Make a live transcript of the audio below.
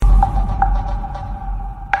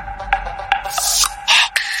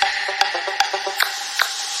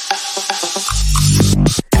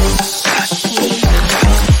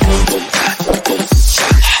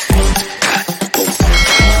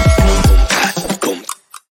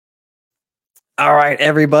All right,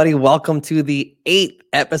 everybody, welcome to the 8th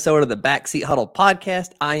episode of the Backseat Huddle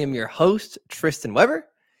podcast. I am your host, Tristan Weber,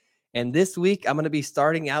 and this week I'm going to be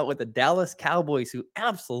starting out with the Dallas Cowboys, who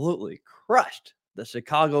absolutely crushed the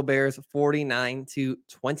Chicago Bears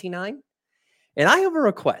 49-29. And I have a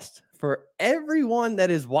request for everyone that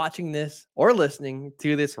is watching this or listening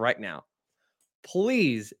to this right now.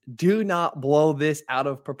 Please do not blow this out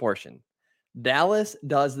of proportion. Dallas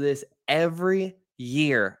does this every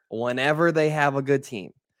year whenever they have a good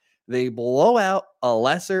team. They blow out a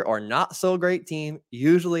lesser or not so great team,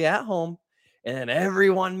 usually at home, and then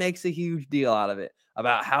everyone makes a huge deal out of it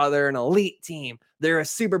about how they're an elite team. They're a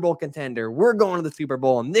Super Bowl contender. We're going to the Super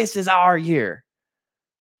Bowl, and this is our year.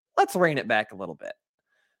 Let's rein it back a little bit.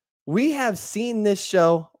 We have seen this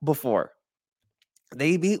show before.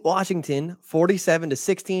 They beat Washington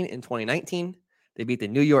 47-16 in 2019. They beat the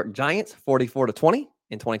New York Giants 44-20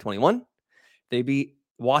 in 2021. They beat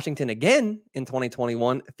Washington again in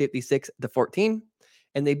 2021, 56-14.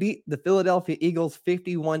 And they beat the Philadelphia Eagles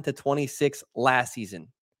 51-26 last season.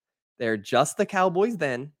 They're just the Cowboys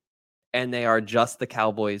then, and they are just the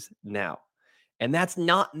Cowboys now. And that's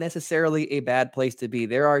not necessarily a bad place to be.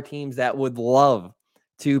 There are teams that would love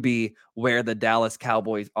to be where the Dallas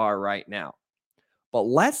Cowboys are right now. But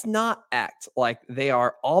let's not act like they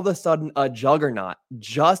are all of a sudden a juggernaut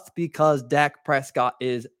just because Dak Prescott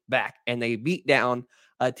is back and they beat down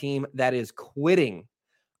a team that is quitting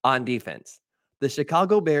on defense. The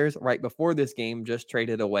Chicago Bears, right before this game, just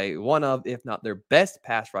traded away one of, if not their best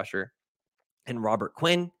pass rusher, in Robert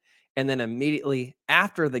Quinn. And then immediately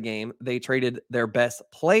after the game, they traded their best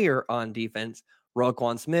player on defense,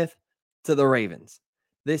 Roquan Smith, to the Ravens.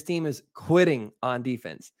 This team is quitting on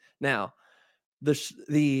defense. Now,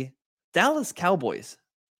 the Dallas Cowboys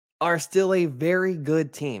are still a very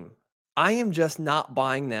good team. I am just not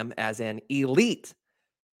buying them as an elite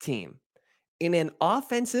team. In an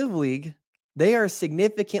offensive league, they are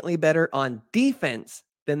significantly better on defense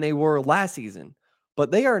than they were last season, but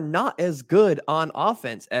they are not as good on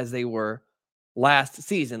offense as they were last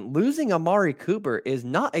season. Losing Amari Cooper is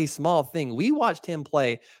not a small thing. We watched him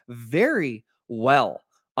play very well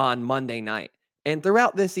on Monday night. And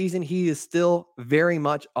throughout this season, he is still very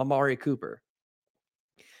much Amari Cooper.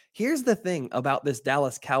 Here's the thing about this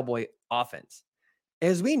Dallas Cowboy offense.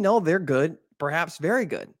 As we know, they're good, perhaps very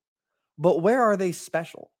good. But where are they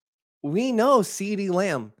special? We know CeeDee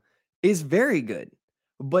Lamb is very good.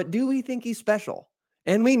 But do we think he's special?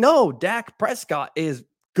 And we know Dak Prescott is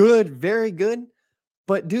good, very good.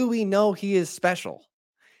 But do we know he is special?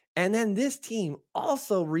 And then this team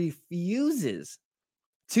also refuses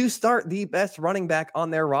to start the best running back on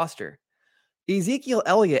their roster. Ezekiel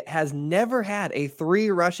Elliott has never had a 3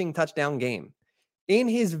 rushing touchdown game. In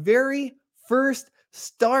his very first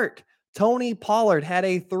start, Tony Pollard had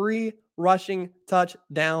a 3 rushing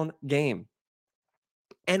touchdown game.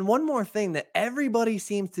 And one more thing that everybody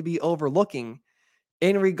seems to be overlooking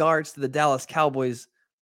in regards to the Dallas Cowboys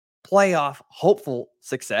playoff hopeful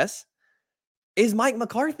success is Mike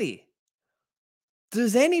McCarthy.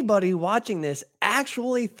 Does anybody watching this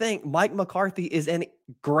actually think Mike McCarthy is a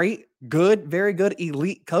great, good, very good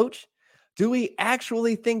elite coach? Do we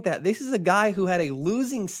actually think that this is a guy who had a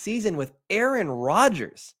losing season with Aaron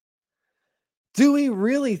Rodgers? Do we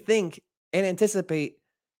really think and anticipate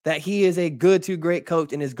that he is a good to great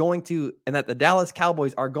coach and that the Dallas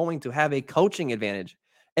Cowboys are going to have a coaching advantage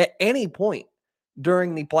at any point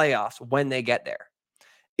during the playoffs when they get there?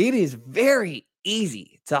 It is very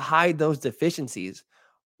easy to hide those deficiencies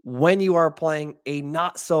when you are playing a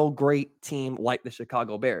not so great team like the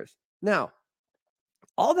Chicago Bears. Now,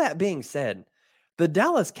 all that being said, the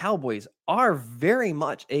Dallas Cowboys are very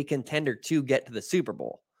much a contender to get to the Super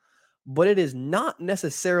Bowl, but it is not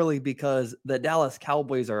necessarily because the Dallas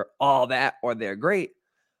Cowboys are all that or they're great,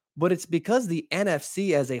 but it's because the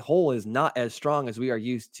NFC as a whole is not as strong as we are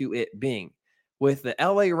used to it being. With the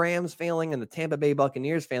LA Rams failing and the Tampa Bay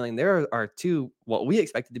Buccaneers failing, there are two what we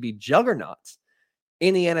expected to be juggernauts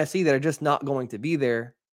in the NFC that are just not going to be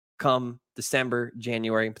there come December,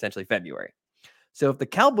 January, and potentially February. So if the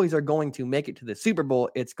Cowboys are going to make it to the Super Bowl,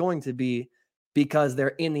 it's going to be because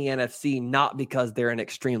they're in the NFC, not because they're an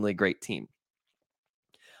extremely great team.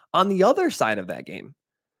 On the other side of that game,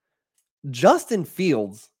 Justin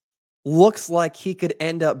Fields looks like he could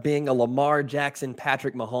end up being a Lamar Jackson,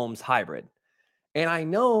 Patrick Mahomes hybrid. And I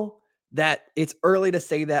know that it's early to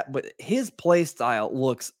say that, but his play style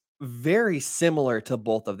looks very similar to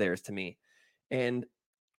both of theirs to me. And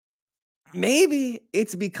maybe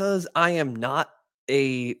it's because I am not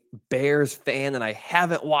a Bears fan and I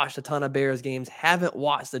haven't watched a ton of Bears games, haven't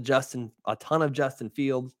watched a ton of Justin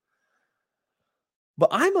Fields. But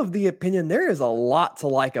I'm of the opinion there is a lot to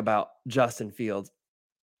like about Justin Fields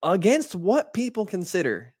against what people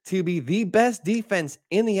consider to be the best defense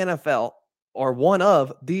in the NFL, or one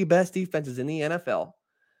of the best defenses in the NFL.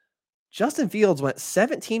 Justin Fields went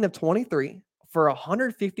 17 of 23 for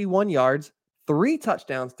 151 yards, 3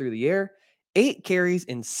 touchdowns through the air, 8 carries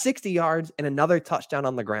and 60 yards, and another touchdown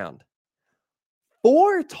on the ground.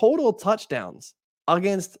 4 total touchdowns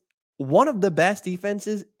against one of the best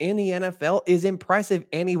defenses in the NFL is impressive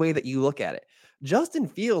any way that you look at it. Justin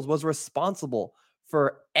Fields was responsible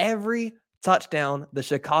for every touchdown the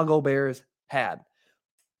Chicago Bears had.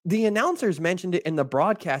 The announcers mentioned it in the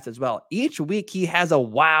broadcast as well. Each week he has a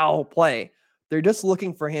wow play. They're just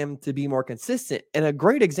looking for him to be more consistent. And a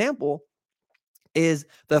great example is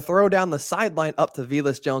the throw down the sideline up to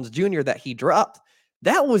Velus Jones Jr. that he dropped.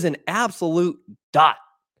 That was an absolute dot.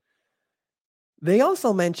 They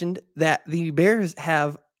also mentioned that the Bears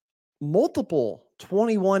have multiple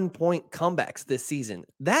 21-point comebacks this season.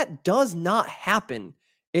 That does not happen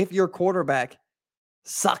if your quarterback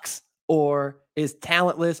sucks or is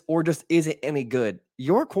talentless or just isn't any good.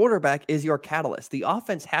 Your quarterback is your catalyst. The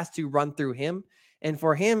offense has to run through him. And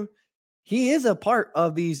for him, he is a part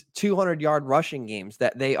of these 200-yard rushing games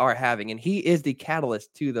that they are having. And he is the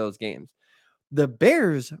catalyst to those games. The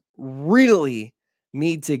Bears really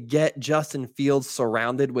need to get Justin Fields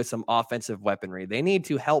surrounded with some offensive weaponry. They need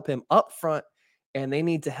to help him up front and they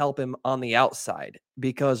need to help him on the outside,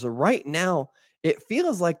 because right now it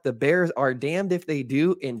feels like the Bears are damned if they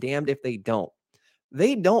do and damned if they don't.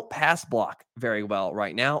 They don't pass block very well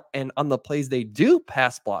right now. And on the plays they do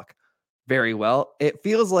pass block very well, it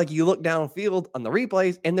feels like you look downfield on the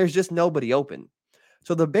replays and there's just nobody open.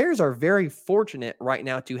 So the Bears are very fortunate right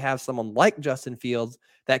now to have someone like Justin Fields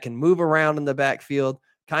that can move around in the backfield,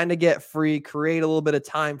 kind of get free, create a little bit of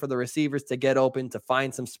time for the receivers to get open, to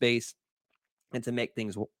find some space, and to make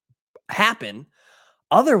things happen.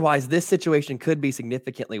 Otherwise, this situation could be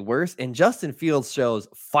significantly worse. And Justin Fields shows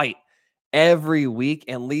fight every week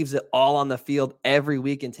and leaves it all on the field every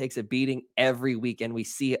week and takes a beating every week. And we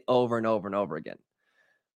see it over and over and over again.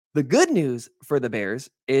 The good news for the Bears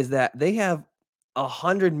is that they have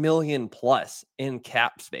 $100 million plus in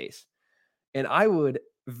cap space. And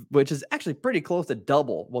which is actually pretty close to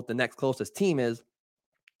double what the next closest team is.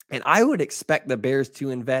 And I would expect the Bears to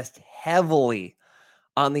invest heavily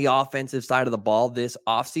on the offensive side of the ball this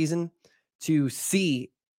offseason to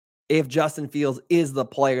see if Justin Fields is the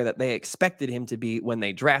player that they expected him to be when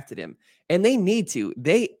they drafted him. And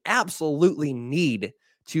they absolutely need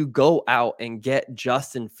to go out and get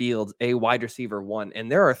Justin Fields a wide receiver 1.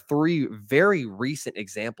 And there are 3 very recent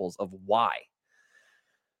examples of why.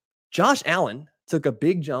 Josh Allen took a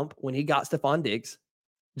big jump when he got Stephon Diggs.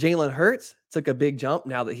 Jalen Hurts took a big jump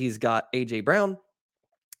now that he's got A.J. Brown.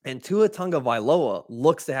 And Tua Tagovailoa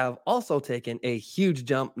looks to have also taken a huge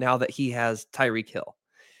jump now that he has Tyreek Hill.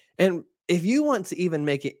 And if you want to even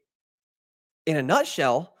make it in a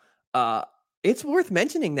nutshell, it's worth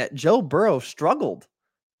mentioning that Joe Burrow struggled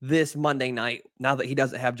this Monday night now that he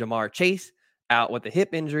doesn't have Jamar Chase out with a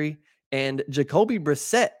hip injury. And Jacoby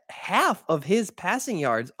Brissett, half of his passing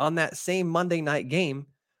yards on that same Monday night game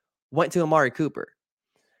went to Amari Cooper.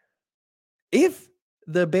 If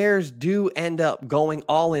the Bears do end up going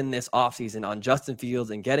all in this offseason on Justin Fields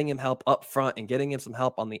and getting him help up front and getting him some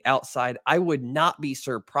help on the outside, I would not be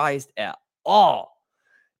surprised at all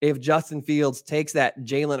if Justin Fields takes that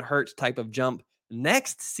Jalen Hurts type of jump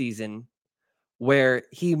next season, where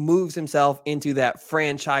he moves himself into that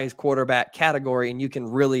franchise quarterback category and you can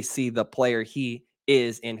really see the player he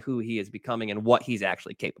is and who he is becoming and what he's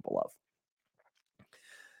actually capable of.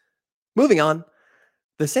 Moving on,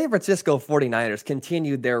 the San Francisco 49ers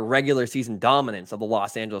continued their regular season dominance of the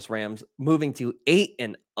Los Angeles Rams, moving to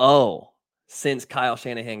 8-0 since Kyle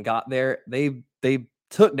Shanahan got there. They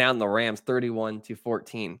took down the Rams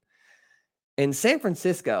 31-14. In San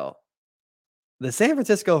Francisco, the San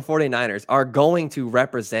Francisco 49ers are going to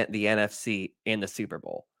represent the NFC in the Super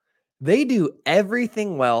Bowl. They do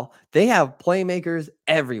everything well. They have playmakers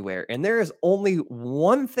everywhere. And there is only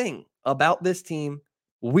one thing about this team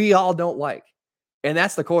we all don't like, and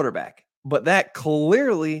that's the quarterback. But that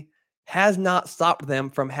clearly has not stopped them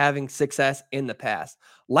from having success in the past.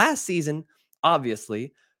 Last season,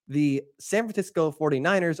 obviously, the San Francisco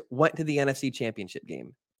 49ers went to the NFC Championship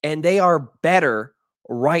game, and they are better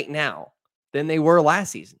right now than they were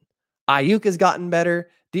last season. Ayuk has gotten better.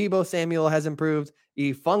 Deebo Samuel has improved.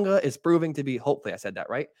 Ifunga is proving to be, hopefully I said that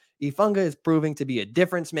right. Ifunga is proving to be a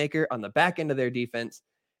difference maker on the back end of their defense.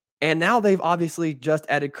 And now they've obviously just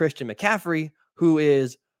added Christian McCaffrey, who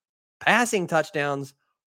is passing touchdowns,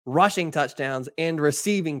 rushing touchdowns, and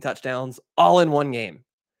receiving touchdowns all in one game.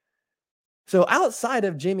 So outside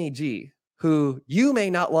of Jimmy G, who you may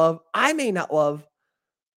not love, I may not love,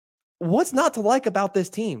 what's not to like about this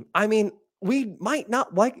team? I mean, we might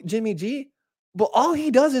not like Jimmy G, but all he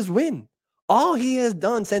does is win. All he has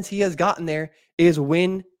done since he has gotten there is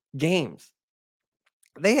win games.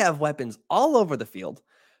 They have weapons all over the field.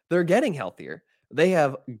 They're getting healthier. They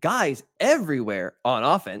have guys everywhere on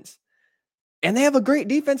offense, and they have a great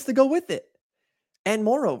defense to go with it. And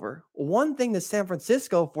moreover, one thing the San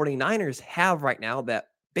Francisco 49ers have right now that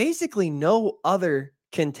basically no other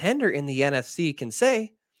contender in the NFC can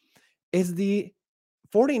say is the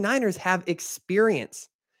 49ers have experience.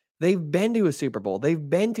 They've been to a Super Bowl. They've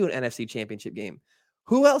been to an NFC championship game.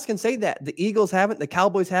 Who else can say that? The Eagles haven't, the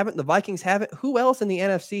Cowboys haven't, the Vikings haven't. Who else in the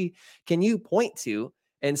NFC can you point to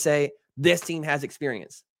and say, this team has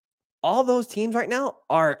experience? All those teams right now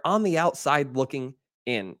are on the outside looking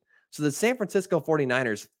in. So the San Francisco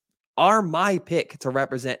 49ers are my pick to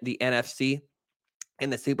represent the NFC in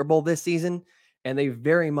the Super Bowl this season, and they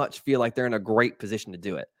very much feel like they're in a great position to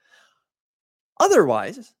do it.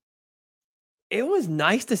 Otherwise, it was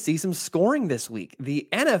nice to see some scoring this week. The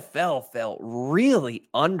NFL felt really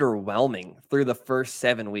underwhelming through the first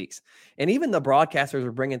 7 weeks. And even the broadcasters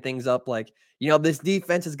were bringing things up like, this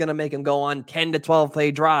defense is going to make them go on 10 to 12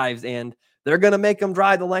 play drives, and they're going to make them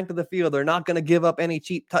drive the length of the field. They're not going to give up any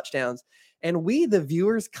cheap touchdowns. And we, the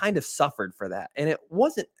viewers, kind of suffered for that. And it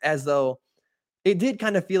wasn't as though it did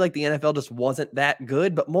kind of feel like the NFL just wasn't that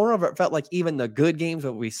good, but moreover, it felt like even the good games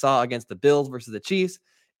that we saw against the Bills versus the Chiefs,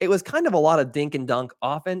 it was kind of a lot of dink and dunk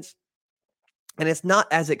offense. And it's not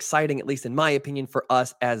as exciting, at least in my opinion, for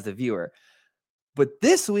us as the viewer. But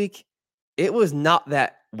this week, it was not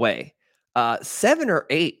that way. 7 or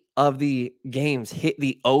 8 of the games hit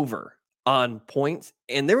the over on points,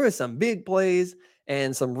 and there were some big plays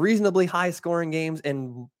and some reasonably high scoring games,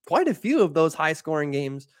 and quite a few of those high scoring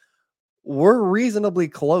games were reasonably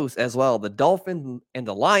close as well. The Dolphins and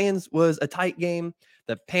the Lions was a tight game.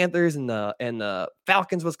 The Panthers and the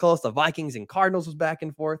Falcons was close. The Vikings and Cardinals was back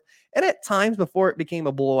and forth. And at times before it became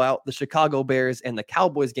a blowout, the Chicago Bears and the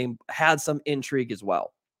Cowboys game had some intrigue as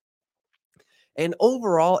well. And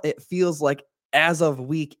overall, it feels like as of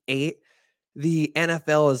week 8, the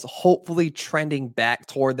NFL is hopefully trending back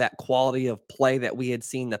toward that quality of play that we had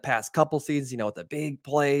seen the past couple seasons, with the big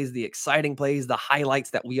plays, the exciting plays, the highlights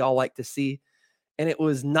that we all like to see. And it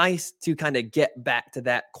was nice to kind of get back to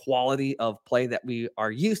that quality of play that we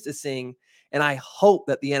are used to seeing. And I hope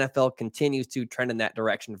that the NFL continues to trend in that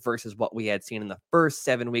direction versus what we had seen in the first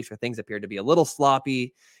 7 weeks where things appeared to be a little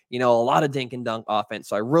sloppy, a lot of dink and dunk offense.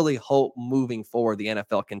 So I really hope moving forward, the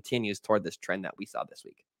NFL continues toward this trend that we saw this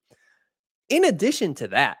week. In addition to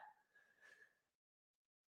that,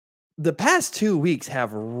 the past 2 weeks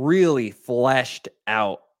have really fleshed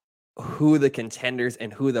out who the contenders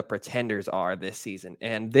and who the pretenders are this season.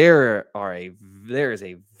 And there is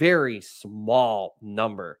a very small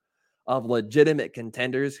number of legitimate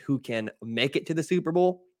contenders who can make it to the Super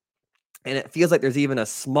Bowl. And it feels like there's even a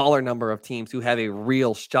smaller number of teams who have a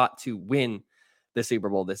real shot to win the Super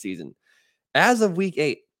Bowl this season. As of week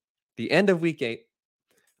 8, the end of week 8,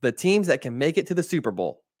 the teams that can make it to the Super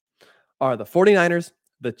Bowl are the 49ers,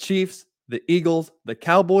 the Chiefs, the Eagles, the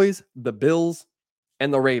Cowboys, the Bills,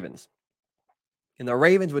 and the Ravens. And the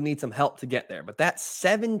Ravens would need some help to get there. But that's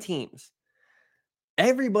 7 teams.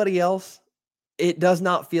 Everybody else, it does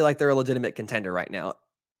not feel like they're a legitimate contender right now.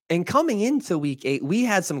 And coming into week 8, we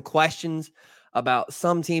had some questions about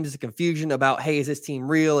some teams, confusion about, hey, is this team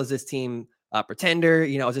real? Is this team a pretender?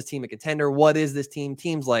 Is this team a contender? What is this team?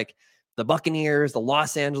 Teams like the Buccaneers, the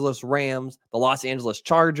Los Angeles Rams, the Los Angeles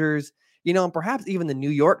Chargers, and perhaps even the New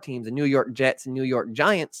York teams, the New York Jets and New York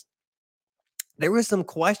Giants. There were some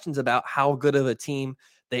questions about how good of a team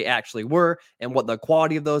they actually were and what the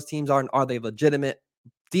quality of those teams are, and are they legitimate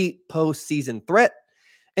deep postseason threat?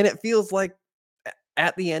 And it feels like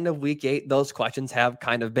at the end of week 8, those questions have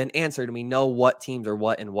kind of been answered, and we know what teams are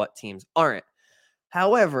what and what teams aren't.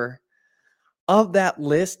 However, of that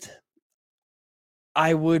list,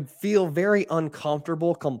 I would feel very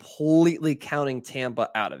uncomfortable completely counting Tampa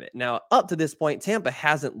out of it. Now, up to this point, Tampa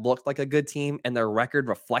hasn't looked like a good team, and their record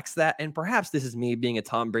reflects that. And perhaps this is me being a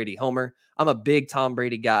Tom Brady homer. I'm a big Tom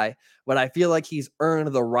Brady guy, but I feel like he's earned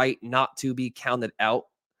the right not to be counted out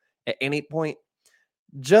at any point,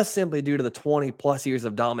 just simply due to the 20-plus years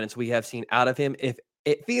of dominance we have seen out of him. If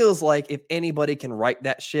it feels like if anybody can right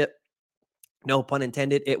that ship, no pun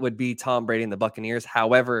intended, it would be Tom Brady and the Buccaneers.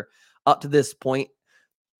 However, up to this point,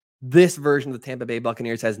 this version of the Tampa Bay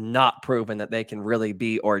Buccaneers has not proven that they can really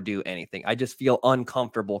be or do anything. I just feel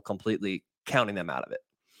uncomfortable completely counting them out of it.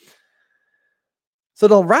 So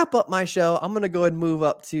to wrap up my show, I'm going to go ahead and move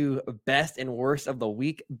up to best and worst of the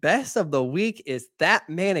week. Best of the week is that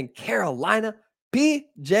man in Carolina,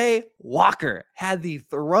 PJ Walker, had the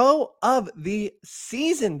throw of the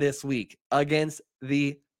season this week against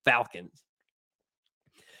the Falcons.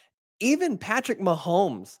 Even Patrick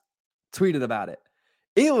Mahomes tweeted about it.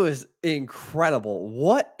 It was incredible.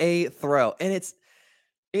 What a throw. And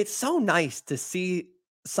it's so nice to see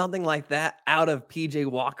something like that out of PJ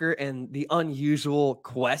Walker and the unusual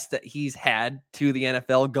quest that he's had to the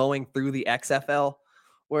NFL going through the XFL,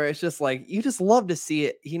 where it's just like, you just love to see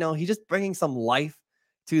it. You know, he's just bringing some life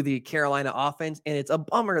to the Carolina offense. And it's a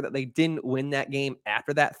bummer that they didn't win that game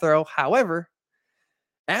after that throw. However,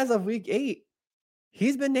 as of week 8,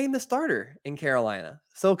 he's been named the starter in Carolina.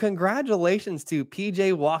 So congratulations to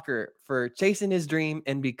PJ Walker for chasing his dream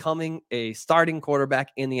and becoming a starting quarterback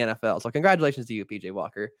in the NFL. So congratulations to you, PJ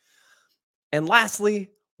Walker. And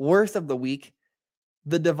lastly, worst of the week,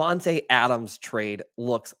 the Davante Adams trade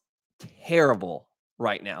looks terrible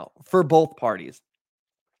right now for both parties.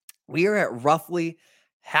 We are at roughly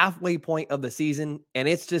halfway point of the season, and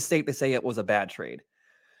it's just safe to say it was a bad trade.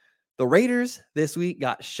 The Raiders this week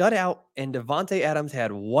got shut out, and Davante Adams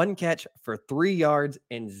had 1 catch for 3 yards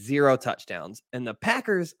and 0 touchdowns. And the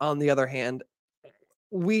Packers, on the other hand,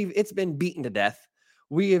 it's been beaten to death.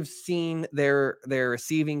 We have seen their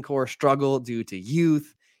receiving core struggle due to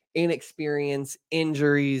youth, inexperience,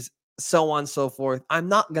 injuries, so on and so forth. I'm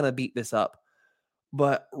not going to beat this up.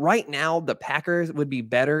 But right now, the Packers would be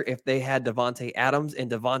better if they had Davante Adams, and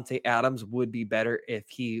Davante Adams would be better if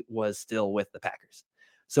he was still with the Packers.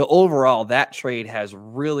 So overall, that trade has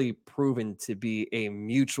really proven to be a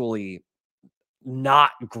mutually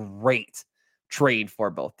not great trade for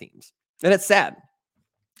both teams. And it's sad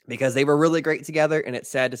because they were really great together, and it's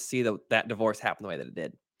sad to see that divorce happen the way that it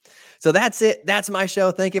did. So that's it. That's my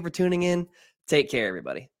show. Thank you for tuning in. Take care,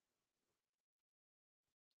 everybody.